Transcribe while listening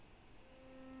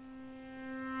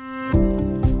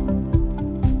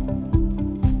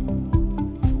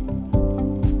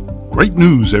Great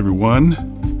news,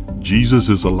 everyone. Jesus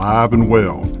is alive and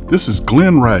well. This is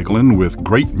Glenn Ragland with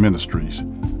Great Ministries.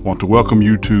 I want to welcome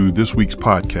you to this week's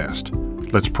podcast.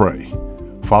 Let's pray.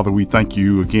 Father, we thank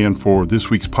you again for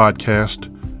this week's podcast.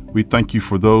 We thank you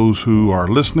for those who are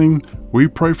listening. We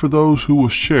pray for those who will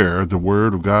share the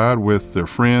Word of God with their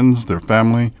friends, their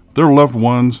family, their loved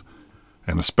ones,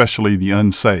 and especially the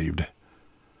unsaved.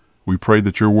 We pray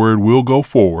that your Word will go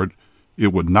forward.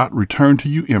 It would not return to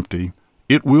you empty.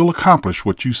 It will accomplish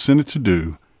what you sent it to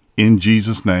do. In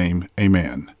Jesus' name,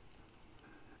 amen.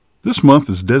 This month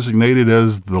is designated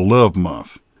as the Love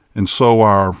Month, and so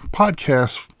our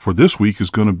podcast for this week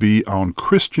is going to be on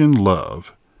Christian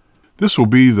love. This will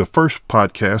be the first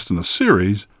podcast in a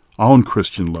series on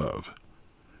Christian love.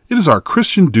 It is our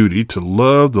Christian duty to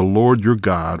love the Lord your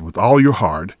God with all your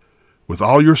heart, with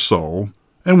all your soul,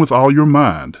 and with all your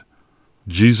mind.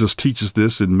 Jesus teaches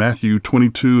this in Matthew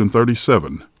 22 and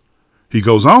 37. He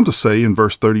goes on to say in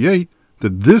verse 38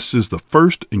 that this is the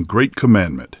first and great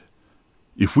commandment.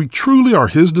 If we truly are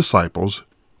his disciples,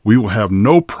 we will have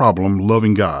no problem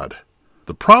loving God.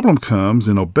 The problem comes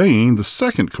in obeying the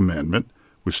second commandment,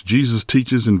 which Jesus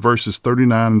teaches in verses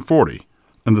 39 and 40.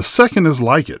 And the second is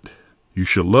like it. You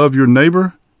shall love your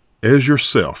neighbor as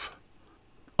yourself.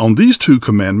 On these two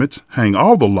commandments hang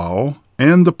all the law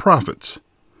and the prophets.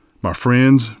 My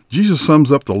friends, Jesus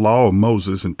sums up the law of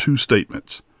Moses in two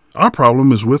statements. Our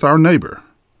problem is with our neighbor,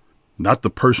 not the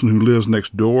person who lives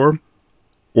next door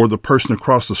or the person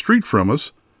across the street from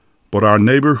us, but our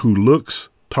neighbor who looks,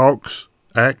 talks,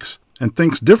 acts, and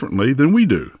thinks differently than we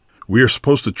do. We are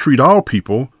supposed to treat all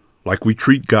people like we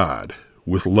treat God,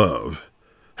 with love.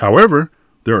 However,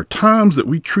 there are times that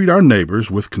we treat our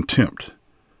neighbors with contempt.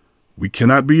 We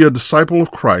cannot be a disciple of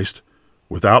Christ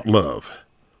without love.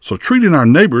 So treating our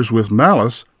neighbors with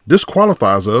malice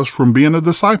disqualifies us from being a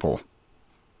disciple.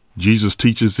 Jesus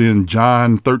teaches in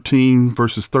John 13,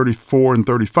 verses 34 and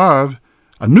 35,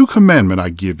 "A new commandment I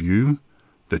give you,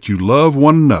 that you love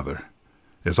one another.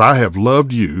 As I have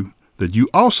loved you, that you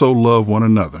also love one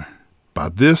another. By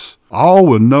this, all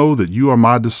will know that you are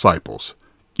my disciples,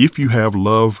 if you have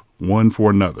love one for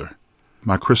another."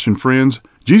 My Christian friends,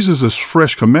 Jesus'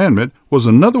 fresh commandment was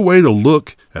another way to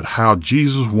look at how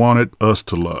Jesus wanted us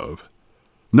to love.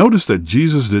 Notice that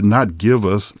Jesus did not give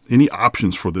us any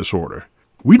options for this order.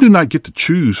 We do not get to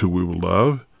choose who we will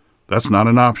love. That's not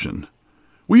an option.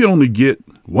 We only get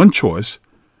one choice,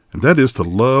 and that is to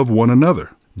love one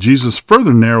another. Jesus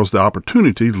further narrows the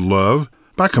opportunity to love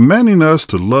by commanding us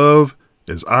to love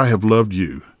as I have loved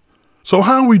you. So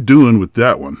how are we doing with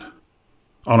that one?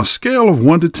 On a scale of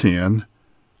 1 to 10,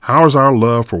 how is our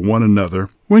love for one another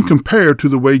when compared to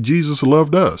the way Jesus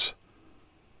loved us?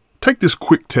 Take this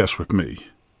quick test with me.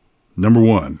 Number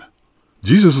 1,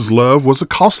 Jesus' love was a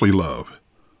costly love.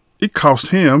 It cost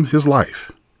him his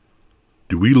life.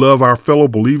 Do we love our fellow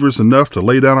believers enough to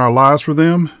lay down our lives for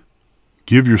them?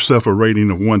 Give yourself a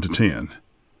rating of 1 to 10.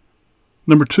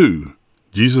 Number 2,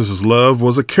 Jesus' love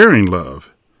was a caring love.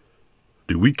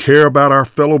 Do we care about our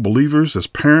fellow believers as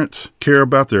parents care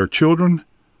about their children?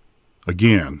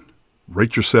 Again,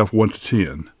 rate yourself 1 to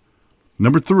 10.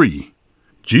 Number 3,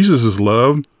 Jesus'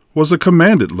 love was a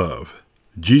commanded love.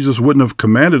 Jesus wouldn't have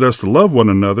commanded us to love one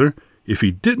another if he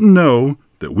didn't know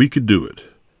that we could do it.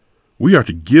 We are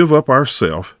to give up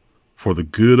ourselves for the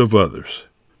good of others.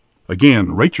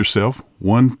 Again, rate yourself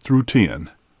 1 through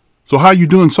 10. So how are you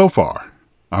doing so far?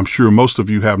 I'm sure most of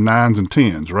you have 9s and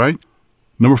 10s, right?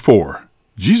 Number 4,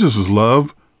 Jesus'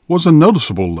 love was a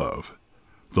noticeable love.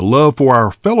 The love for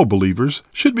our fellow believers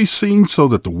should be seen so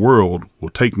that the world will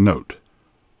take note.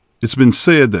 It's been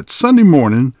said that Sunday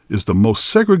morning is the most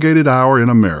segregated hour in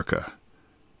America,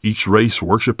 each race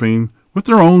worshiping with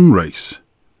their own race.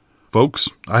 Folks,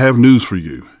 I have news for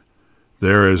you.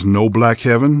 There is no black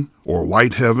heaven, or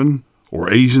white heaven, or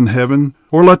Asian heaven,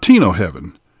 or Latino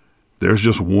heaven. There's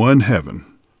just one heaven.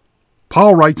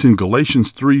 Paul writes in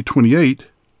Galatians 3:28,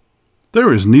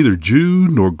 "There is neither Jew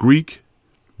nor Greek,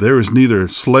 there is neither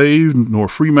slave nor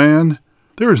free man,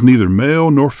 there is neither male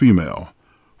nor female,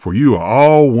 for you are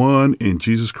all one in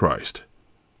Jesus Christ."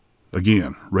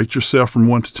 Again, rate yourself from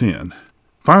 1 to 10.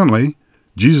 Finally,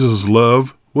 Jesus'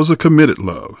 love was a committed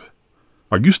love.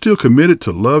 Are you still committed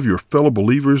to love your fellow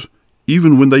believers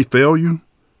even when they fail you,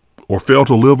 or fail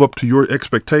to live up to your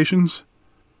expectations,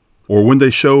 or when they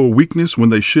show weakness when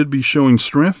they should be showing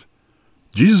strength?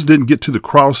 Jesus didn't get to the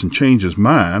cross and change his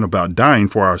mind about dying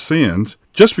for our sins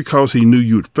just because he knew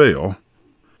you'd fail.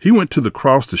 He went to the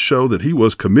cross to show that he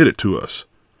was committed to us.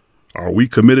 Are we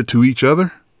committed to each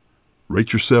other?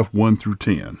 Rate yourself 1 through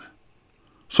 10.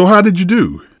 So how did you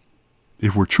do?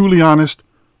 If we're truly honest,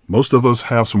 most of us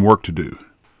have some work to do.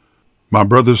 My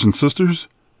brothers and sisters,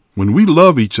 when we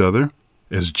love each other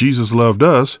as Jesus loved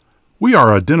us, we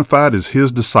are identified as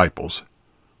His disciples.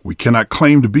 We cannot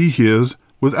claim to be His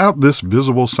without this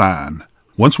visible sign.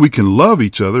 Once we can love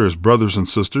each other as brothers and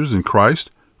sisters in Christ,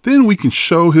 then we can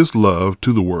show His love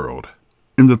to the world.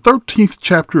 In the 13th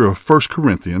chapter of 1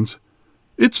 Corinthians,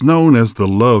 it's known as the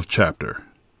love chapter.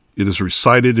 It is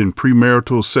recited in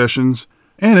premarital sessions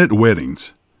and at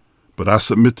weddings. But I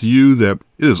submit to you that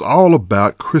it is all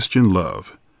about Christian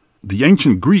love. The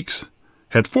ancient Greeks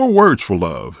had 4 words for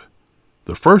love.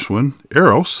 The first one,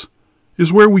 eros,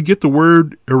 is where we get the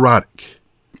word erotic.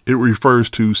 It refers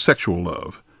to sexual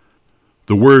love.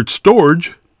 The word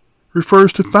storge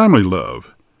refers to family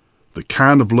love, the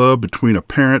kind of love between a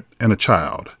parent and a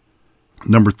child.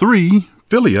 Number 3,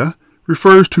 philia,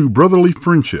 refers to brotherly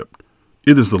friendship.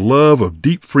 It is the love of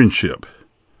deep friendship.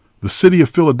 The city of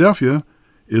Philadelphia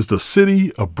is the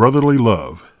city of brotherly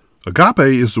love. Agape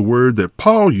is the word that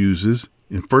Paul uses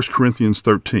in 1 Corinthians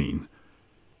 13.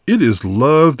 It is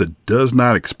love that does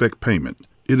not expect payment.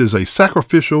 It is a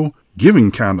sacrificial,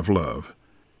 giving kind of love.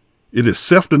 It is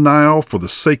self-denial for the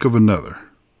sake of another.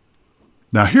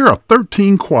 Now here are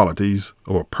 13 qualities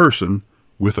of a person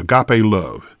with agape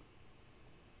love.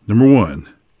 Number 1,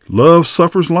 love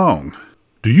suffers long.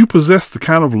 Do you possess the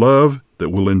kind of love that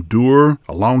will endure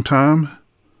a long time?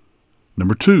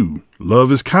 Number 2,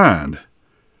 love is kind.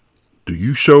 Do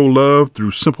you show love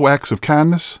through simple acts of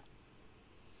kindness?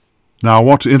 Now I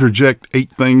want to interject 8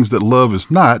 things that love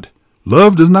is not.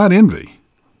 Love does not envy.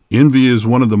 Envy is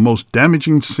one of the most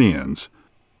damaging sins.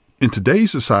 In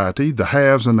today's society, the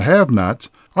haves and the have-nots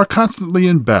are constantly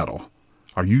in battle.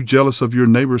 Are you jealous of your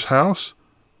neighbor's house,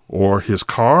 or his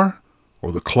car,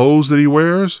 or the clothes that he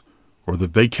wears, or the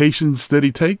vacations that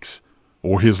he takes,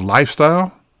 or his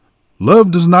lifestyle?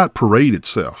 Love does not parade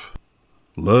itself.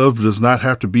 Love does not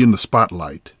have to be in the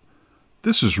spotlight.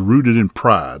 This is rooted in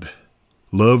pride.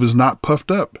 Love is not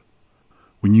puffed up.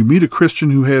 When you meet a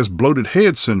Christian who has bloated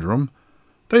head syndrome,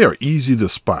 they are easy to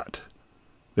spot.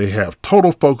 They have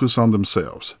total focus on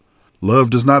themselves. Love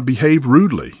does not behave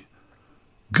rudely.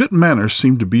 Good manners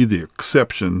seem to be the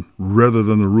exception rather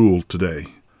than the rule today.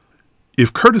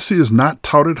 If courtesy is not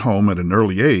taught at home at an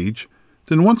early age,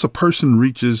 then once a person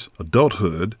reaches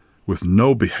adulthood with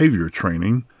no behavior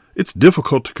training, it's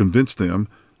difficult to convince them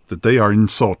that they are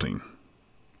insulting.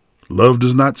 Love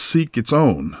does not seek its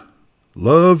own.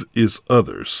 Love is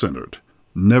others-centered,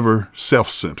 never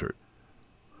self-centered.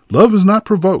 Love is not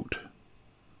provoked.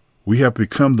 We have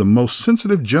become the most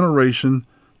sensitive generation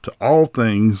to all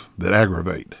things that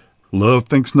aggravate. Love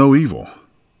thinks no evil,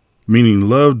 meaning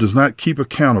love does not keep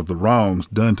account of the wrongs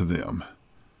done to them.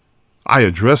 I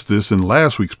addressed this in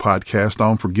last week's podcast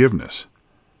on forgiveness.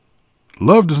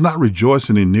 Love does not rejoice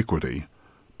in iniquity,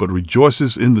 but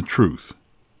rejoices in the truth.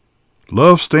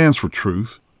 Love stands for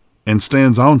truth and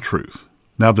stands on truth.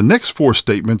 Now, the next 4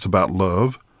 statements about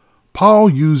love, Paul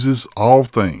uses all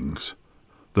things.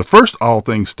 The first all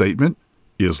things statement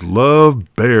is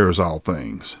love bears all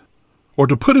things. Or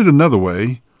to put it another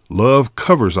way, love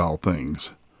covers all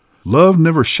things. Love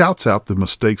never shouts out the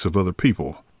mistakes of other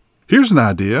people. Here's an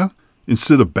idea.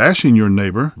 Instead of bashing your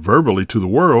neighbor verbally to the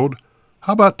world,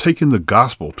 how about taking the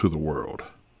gospel to the world?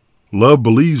 Love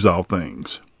believes all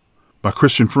things. My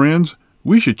Christian friends,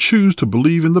 we should choose to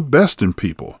believe in the best in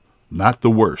people, not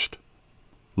the worst.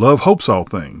 Love hopes all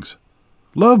things.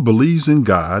 Love believes in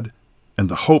God and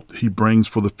the hope that He brings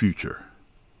for the future.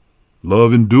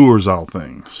 Love endures all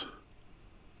things.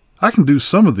 I can do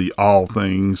some of the all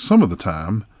things some of the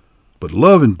time, but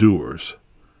love endures.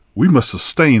 We must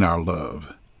sustain our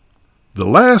love. The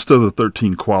last of the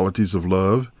 13 qualities of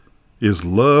love is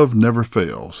love never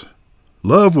fails.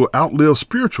 Love will outlive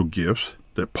spiritual gifts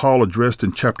that Paul addressed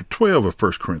in chapter 12 of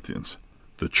 1 Corinthians.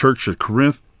 The church at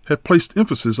Corinth had placed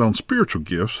emphasis on spiritual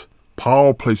gifts.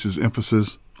 Paul places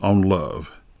emphasis on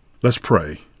love. Let's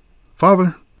pray.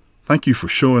 Father, thank you for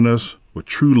showing us what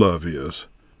true love is.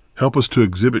 Help us to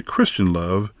exhibit Christian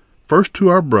love, first to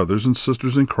our brothers and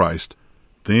sisters in Christ,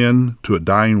 then to a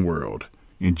dying world.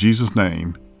 In Jesus'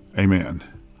 name, amen.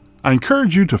 I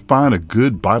encourage you to find a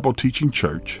good Bible teaching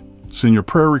church. Send your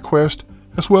prayer request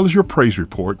as well as your praise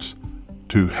reports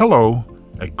to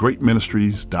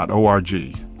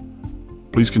hello@greatministries.org.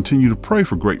 Please continue to pray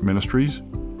for Great Ministries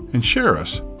and share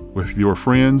us with your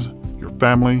friends, your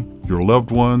family, your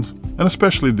loved ones, and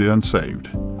especially the unsaved.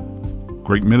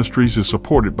 Great Ministries is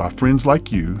supported by friends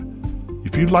like you.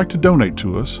 If you'd like to donate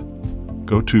to us,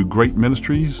 go to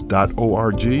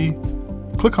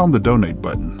greatministries.org, click on the donate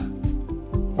button.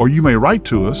 Or you may write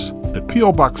to us at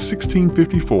P.O. Box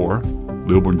 1654,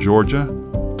 Lilburn, Georgia,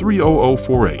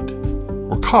 30048,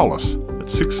 or call us at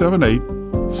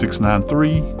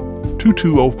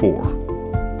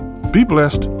 678-693-2204. Be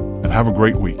blessed and have a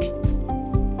great week.